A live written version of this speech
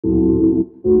What's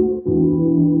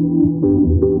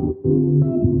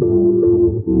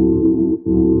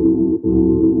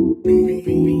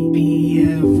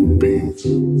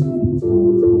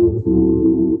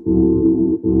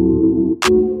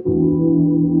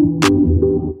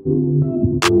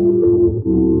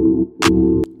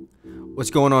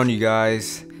going on, you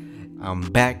guys?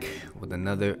 I'm back with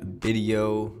another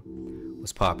video.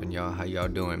 What's poppin', y'all? How y'all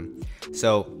doing?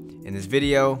 So in this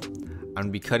video, I'm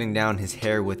gonna be cutting down his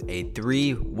hair with a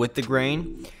 3 with the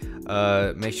grain.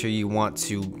 Make sure you want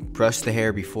to brush the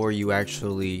hair before you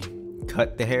actually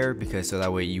cut the hair, because so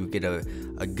that way you get a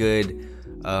good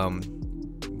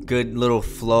good little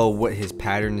flow what his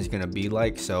pattern is gonna be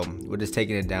like. So we're just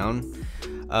taking it down.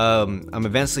 I'm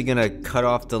eventually gonna cut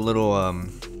off the little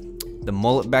the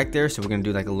mullet back there, so we're gonna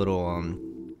do like a little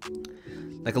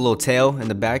tail in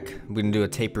the back. We're gonna do a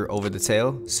taper over the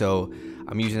tail. So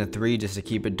I'm using a 3 just to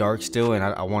keep it dark still, and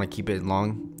I want to keep it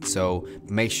long. So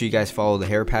make sure you guys follow the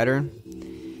hair pattern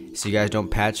so you guys don't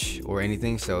patch or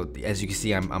anything. So as you can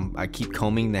see, I keep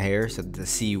combing the hair so to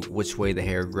see which way the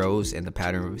hair grows and the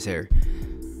pattern of his hair.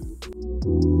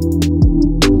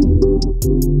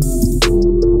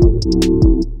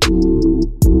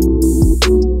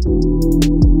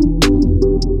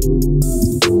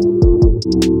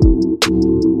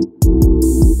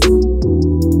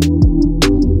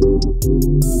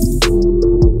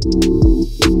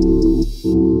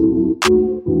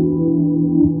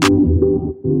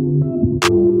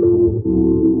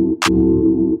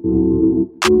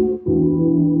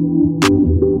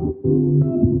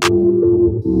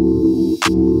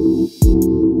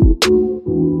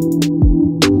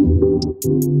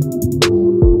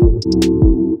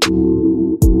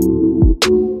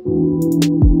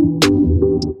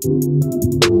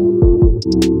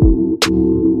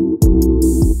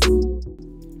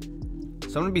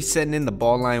 So I'm gonna be setting in the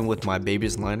ball line with my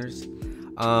baby's liners.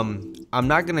 I'm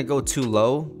not gonna go too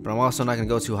low, but I'm also not gonna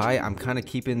go too high. I'm kind of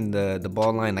keeping the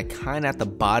ball line like kind of at the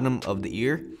bottom of the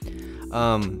ear.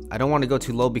 I don't want to go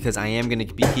too low because I am gonna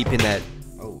be keeping that.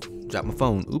 Oh, dropped my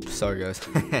phone. Oops, sorry guys.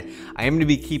 I am gonna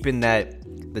be keeping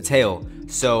the tail.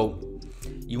 So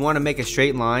you want to make a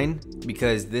straight line,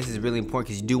 because this is really important,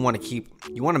 because you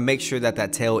want to make sure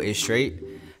that tail is straight.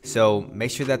 So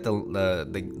make sure that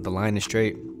the line is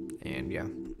straight. And yeah.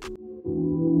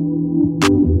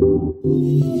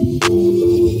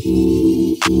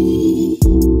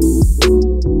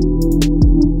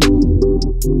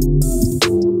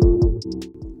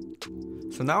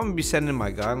 So now I'm gonna be setting in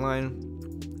my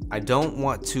guideline. I don't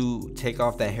want to take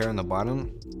off that hair on the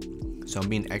bottom, so I'm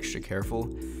being extra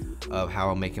careful of how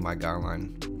I'm making my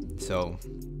guideline. So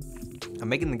I'm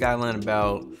making the guideline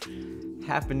about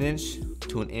 ½ an inch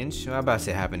to an inch. I'm about to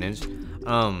say ½ an inch.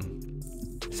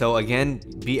 So again,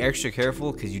 be extra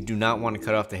careful, because you do not want to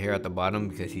cut off the hair at the bottom,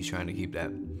 because he's trying to keep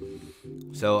that.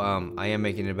 So I am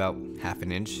making it about ½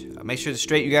 an inch. Make sure it's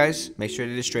straight, you guys. Make sure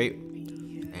it is straight.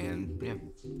 And yeah.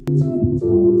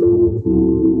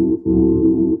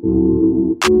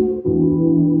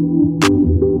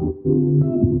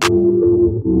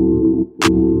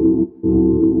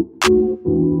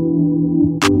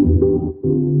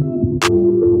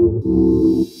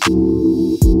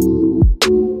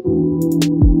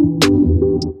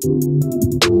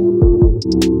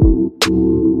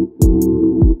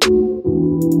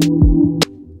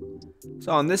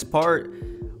 So on this part,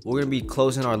 we're gonna be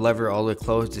closing our lever all the way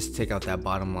close, just to take out that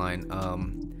bottom line.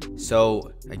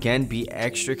 So again, be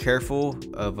extra careful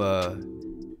of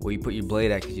where you put your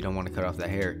blade at, because you don't want to cut off that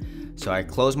hair. So I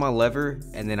close my lever,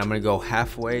 and then I'm gonna go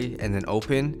halfway and then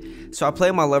open. So I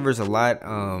play my levers a lot.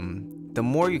 The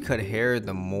more you cut hair,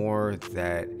 the more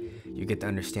that you get the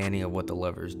understanding of what the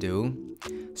levers do.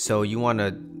 So you want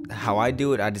to, how I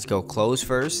do it, I just go close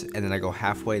first, and then I go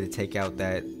halfway to take out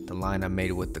the line I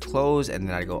made with the close, and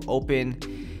then I go open,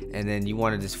 and then you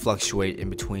want to just fluctuate in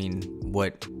between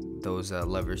what those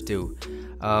levers do.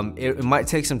 It might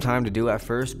take some time to do at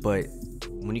first, but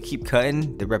when you keep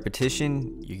cutting, the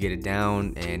repetition, you get it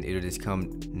down, and it'll just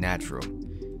come natural.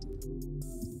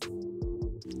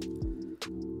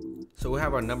 So we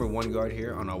have our number 1 guard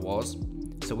here on our walls.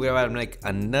 So we're about to make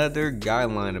another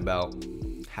guideline about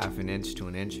 ½ an inch to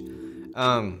an inch.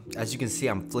 As you can see,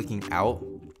 I'm flicking out,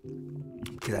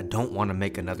 because I don't want to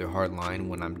make another hard line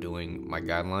when I'm doing my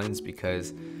guidelines,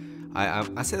 because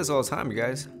I say this all the time, you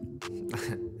guys.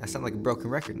 I sound like a broken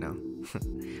record now.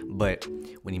 But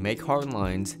when you make hard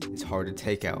lines, it's hard to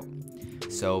take out.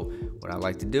 So what I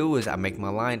like to do is I make my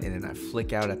line, and then I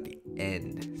flick out at the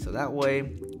end. So that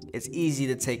way it's easy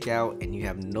to take out, and you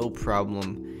have no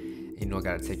problem. You know, I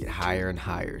gotta take it higher and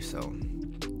higher. So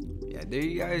yeah, there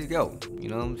you guys go. You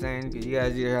know what I'm saying? Because you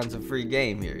guys are on some free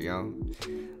game here, yo.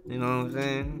 You know what I'm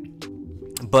saying?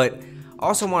 But I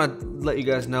also want to let you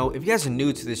guys know, if you guys are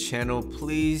new to this channel,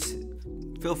 please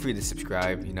feel free to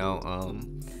subscribe. You know,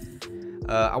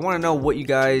 I want to know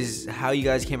how you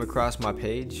guys came across my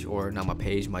page, or not my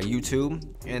page, my YouTube,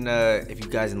 and if you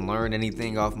guys learned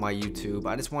anything off my YouTube.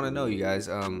 I just want to know, you guys.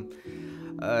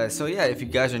 So yeah, if you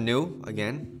guys are new,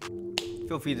 again,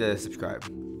 feel free to subscribe.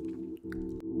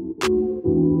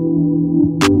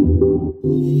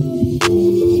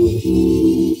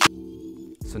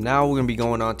 So now we're gonna be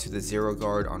going on to the zero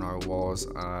guard on our walls.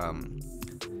 I'm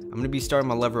gonna be starting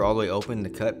my lever all the way open to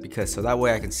cut, because so that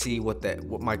way I can see what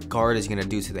my guard is gonna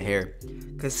do to the hair.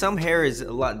 Because some hair is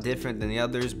a lot different than the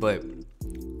others, but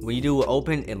when you do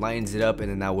open, it lightens it up, and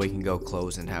then that way you can go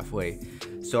close and halfway.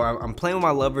 So I'm playing with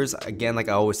my levers again, like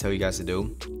I always tell you guys to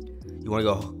do. You want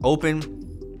to go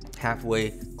open,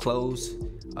 halfway, close.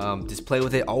 Just play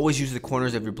with it. Always use the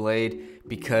corners of your blade,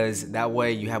 because that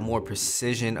way you have more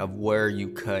precision of where you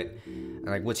cut,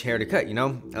 like which hair to cut. You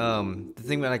know, the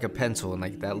thing about like a pencil and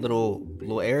like that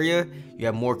little area, you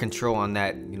have more control on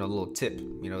that. You know, little tip.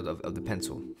 You know, of the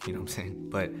pencil. You know what I'm saying?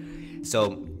 But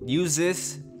so use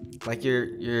this like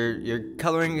you're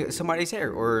coloring somebody's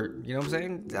hair, or you know what I'm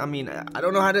saying? I mean, I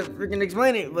don't know how to freaking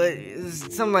explain it, but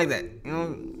it's something like that, you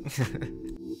know.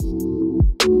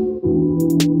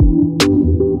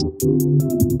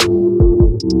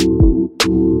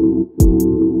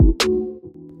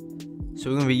 So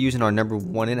we're gonna be using our number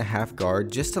 1.5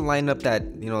 guard just to line up that,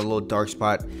 you know, little dark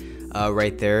spot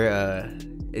right there.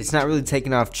 It's not really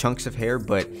taking off chunks of hair,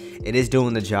 but it is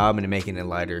doing the job and making it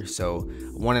lighter. So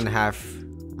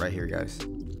 1.5 right here, guys.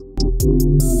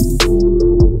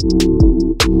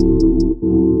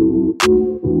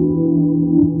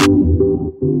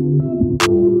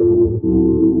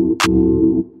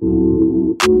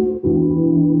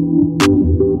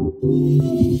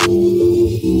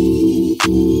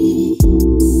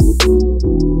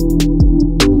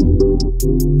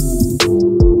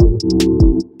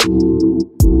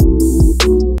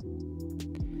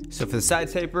 So for the side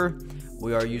taper,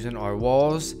 we are using our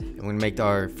walls, and we're gonna make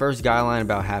our first guy line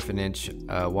about 1/2 inch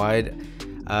wide.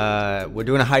 We're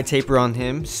doing a high taper on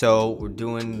him, so we're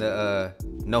doing the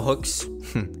no hooks.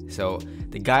 So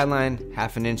the guy line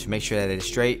 1/2 inch, make sure that it is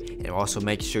straight, and also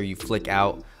make sure you flick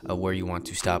out where you want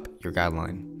to stop your guy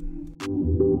line.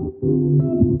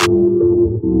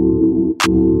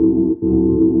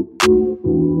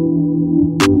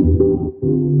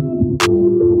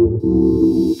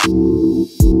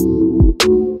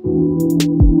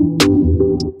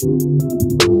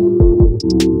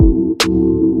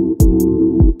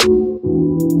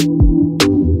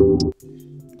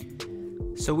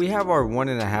 So we have our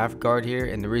 1.5 guard here,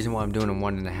 and the reason why I'm doing a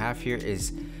 1.5 here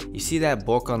is, you see that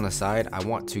bulk on the side? I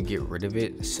want to get rid of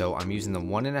it, so I'm using the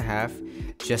 1.5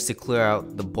 just to clear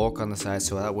out the bulk on the side,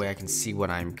 so that way I can see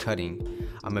what I'm cutting.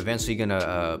 I'm eventually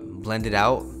gonna blend it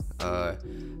out.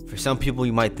 For some people,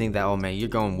 you might think that, oh man, you're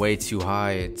going way too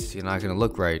high, you're not gonna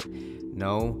look right.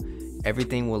 No,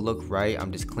 everything will look right.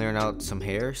 I'm just clearing out some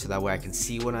hair so that way I can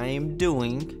see what I am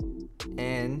doing,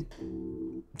 and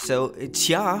so it's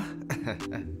yeah.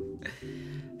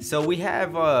 So we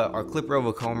have our clipper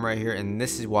over comb right here, and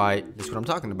this is what I'm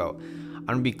talking about. I'm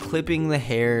gonna be clipping the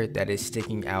hair that is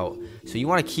sticking out. So you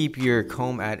want to keep your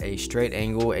comb at a straight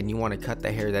angle, and you want to cut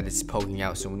the hair that is poking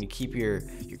out. So when you keep your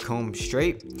comb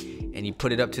straight and you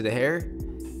put it up to the hair,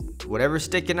 whatever's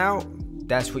sticking out,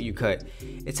 that's what you cut.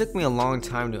 It took me a long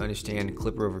time to understand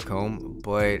clipper over comb,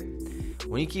 but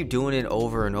when you keep doing it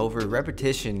over and over,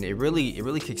 repetition, it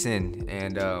really kicks in,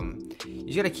 and you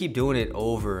just gotta keep doing it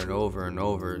over and over and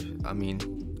over. I mean,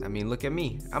 look at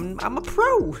me, I'm a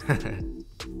pro.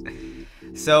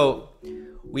 So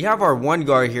we have our 1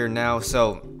 guard here now.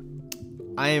 So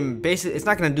I am basically, it's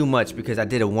not gonna do much because I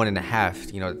did a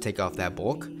 1.5, you know, to take off that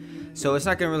bulk. So it's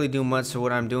not gonna really do much. So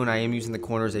what I'm doing, I am using the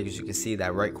corners, as you can see,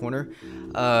 that right corner,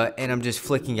 and I'm just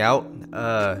flicking out.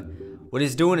 What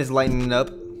it's doing is lightening up.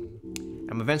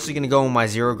 I'm eventually gonna go on my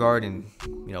zero guard and,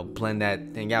 you know, blend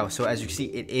that thing out. So as you can see,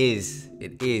 it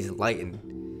is lightened.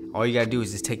 All you gotta do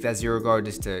is just take that zero guard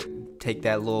just to take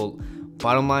that little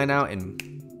bottom line out, and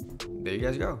there you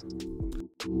guys go.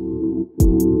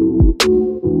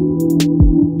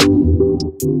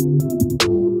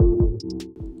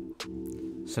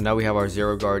 So now we have our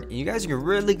zero guard, and you guys are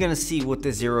really gonna see what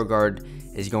this zero guard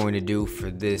is going to do for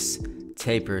this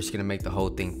taper. It's gonna make the whole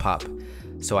thing pop.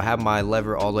 So I have my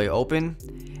lever all the way open,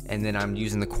 and then I'm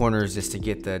using the corners just to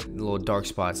get the little dark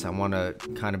spots. I want to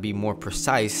kind of be more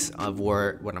precise of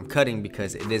what I'm cutting,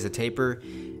 because it is a taper,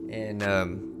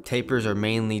 and tapers are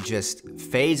mainly just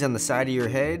fades on the side of your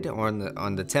head or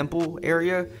on the temple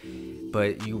area,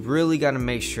 but you really got to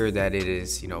make sure that it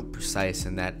is, you know, precise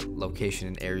in that location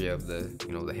and area of the,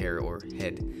 you know, the hair or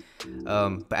head.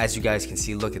 But as you guys can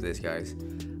see, look at this, guys.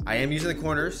 I am using the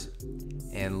corners,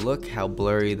 and look how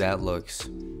blurry that looks.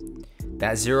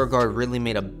 That zero guard really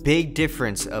made a big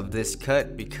difference of this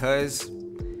cut, because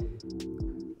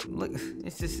look,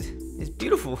 it's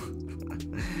beautiful.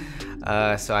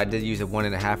 So I did use a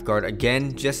 1.5 guard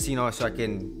again, just, you know, so I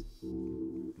can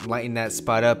lighten that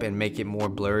spot up and make it more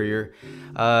blurrier.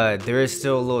 There is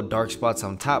still a little dark spots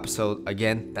on top, so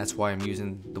again, that's why I'm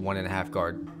using the 1.5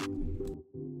 guard.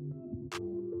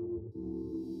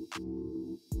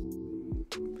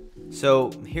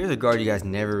 So here's a guard you guys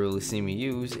never really see me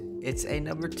use. It's a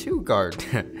number 2 guard.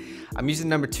 I'm using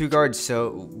number 2 guard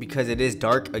so because it is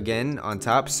dark again on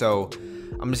top, so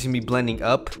I'm just gonna be blending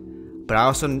up. But I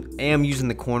also am using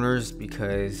the corners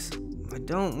because I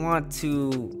don't want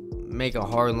to make a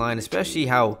hard line, especially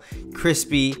how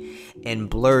crispy and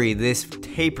blurry this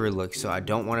taper looks. So I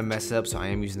don't want to mess up, so I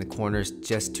am using the corners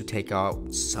just to take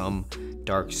out some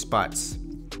dark spots.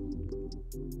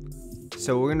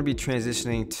 So we're going to be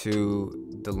transitioning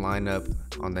to the lineup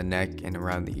on the neck and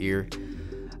around the ear.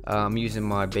 I'm using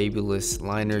my Babyliss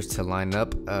liners to line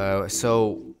up.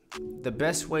 So the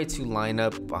best way to line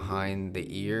up behind the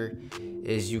ear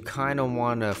is you kind of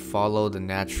want to follow the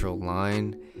natural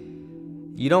line.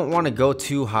 You don't want to go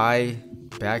too high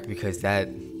back because that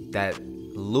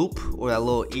loop or that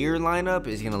little ear lineup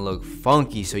is going to look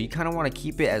funky. So you kind of want to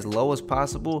keep it as low as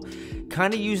possible.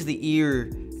 Kind of use the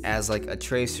ear as like a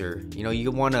tracer. You know, you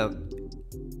want to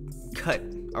cut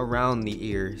around the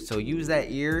ear. So use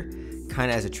that ear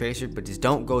kind of as a tracer, but just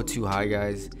don't go too high,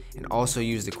 guys. And also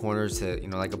use the corners to, you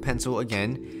know, like a pencil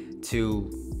again,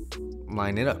 to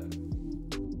line it up.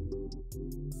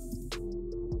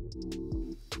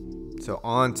 So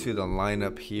on to the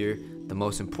lineup here, the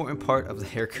most important part of the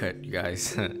haircut, you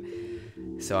guys.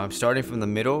 So I'm starting from the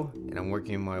middle and I'm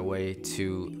working my way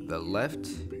to the left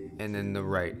and then the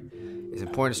right. It's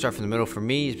important to start from the middle for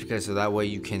me, is because so that way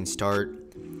you can start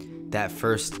that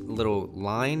first little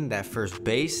line, that first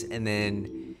base, and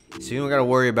then so you don't gotta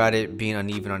worry about it being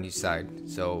uneven on each side.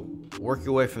 So work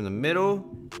your way from the middle,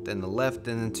 then the left,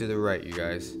 and then to the right, you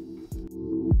guys.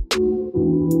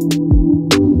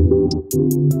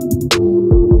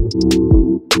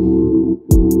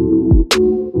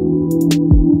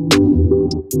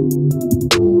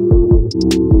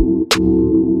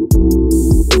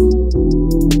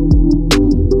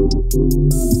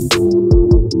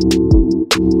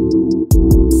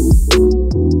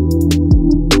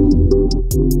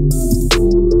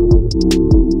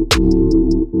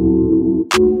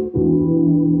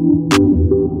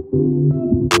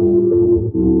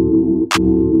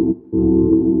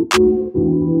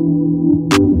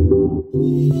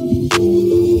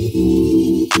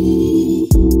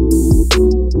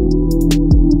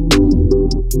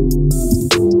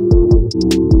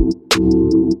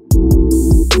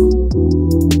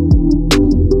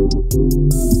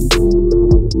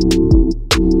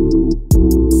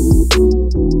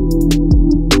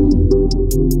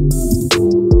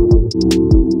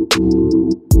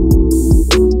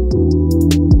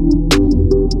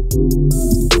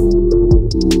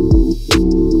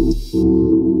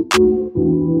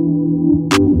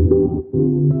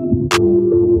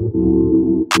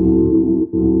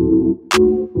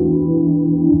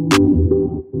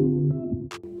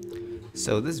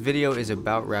 So this video is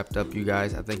about wrapped up, you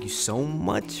guys. I thank you so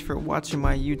much for watching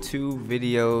my YouTube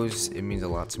videos. It means a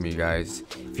lot to me, you guys.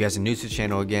 If you guys are new to the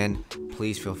channel again,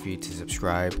 please feel free to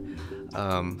subscribe.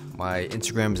 My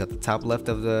Instagram is at the top left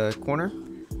of the corner.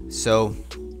 So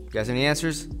if you guys have any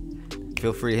answers,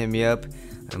 feel free to hit me up.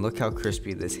 And look how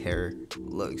crispy this hair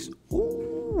looks.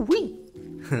 Ooh-wee.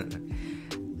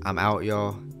 I'm out,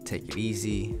 y'all. Take it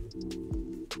easy.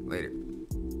 Later.